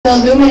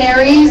The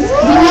luminaries.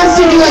 He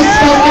wants to do a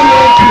spoken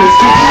word piece.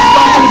 So please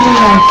welcome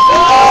Dino.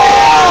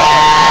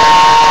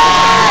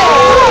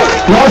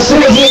 Los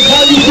Angeles,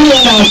 how you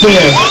feeling out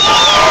there?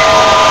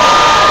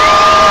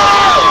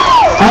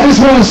 I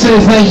just want to say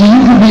thank you. You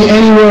could be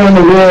anywhere in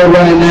the world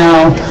right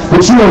now,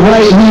 but you are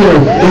right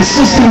here,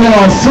 insisting that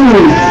our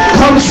food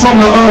comes from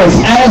the earth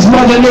as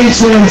Mother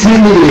Nature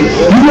intended it.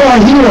 You are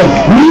here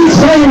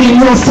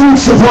reclaiming your food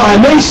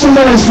supply. Make some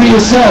noise for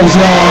yourselves,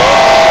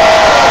 y'all.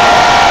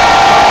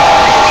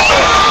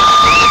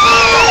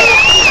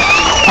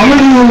 I'm going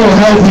to need a little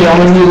help here.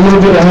 I'm going to need a little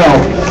bit of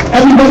help.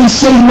 Everybody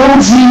say no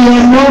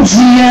GM, no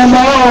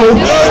GMO.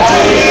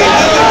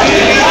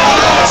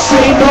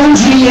 Say no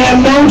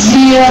GM, no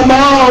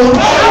GMO.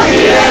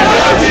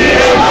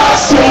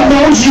 Say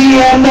no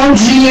GM, no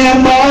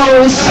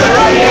GMOs.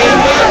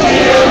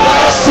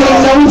 Say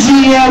no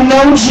GM,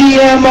 no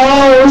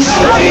GMOs.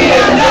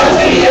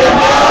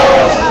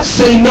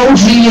 Say no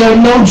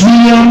GM, no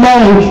GMO.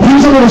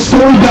 Here's a little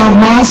story about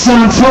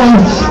Monsanto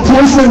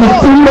poisoning the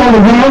food all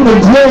around the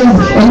globe.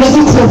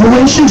 Another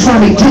corporation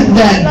trying to get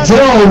that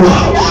dough.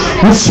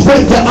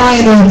 Respect the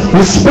iron,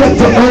 respect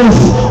the earth.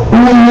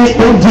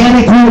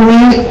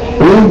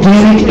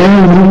 Organic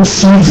heirloom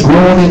seeds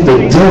growing in the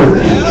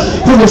dirt.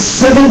 For the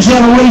 7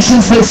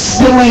 generations that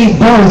still ain't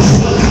birth.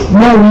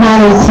 No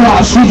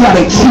monocrops, we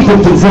gotta keep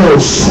it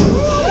diverse.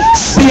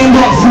 Stand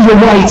up for your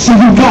rights,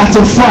 and you got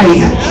to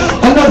fight.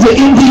 Another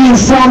Indian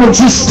farmer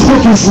just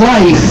took his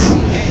life.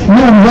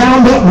 No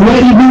Roundup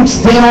ready boots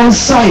dead on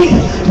sight.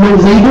 No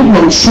label,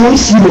 no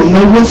choice, you don't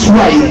know what's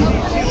right.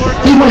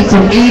 He went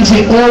from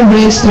Agent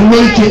Orange to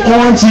Making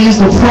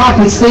Oranges. The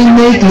profits they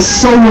make is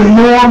so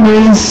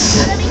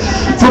enormous.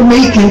 From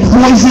making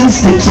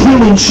poisons to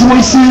killing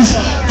choices,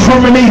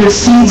 Terminator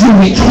seeds, and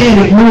we can't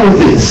ignore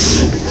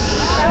this.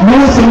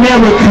 North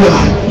America,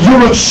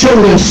 Europe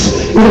showed us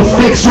it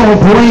affects our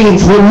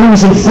brains, we're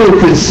losing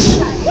focus.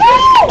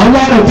 A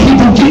lot of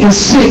people getting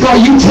sick, are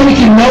you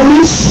taking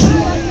notice?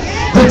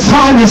 The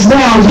time is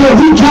now, yeah,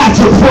 we got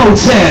to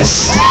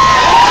protest.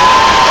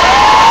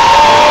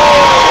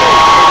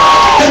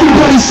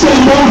 Everybody say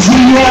no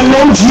GM,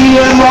 no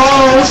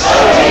GMOs.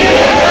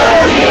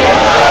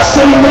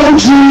 Say no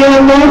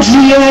GM, no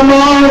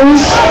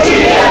GMOs.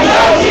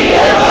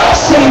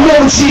 Say no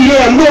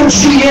GM, no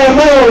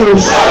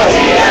GMOs.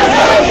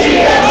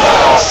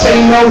 Say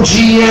no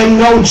GM,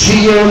 no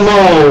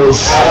GMOs.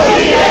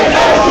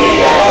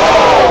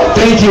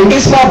 Thank you.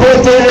 It's my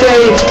birthday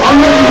today. I'm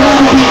really glad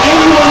to be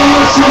anyone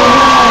else in the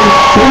line,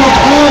 but with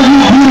all you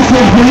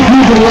beautiful great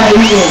people right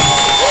here.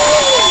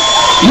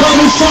 Love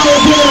and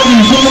solidarity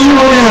from the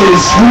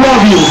luminaries. We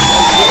love you.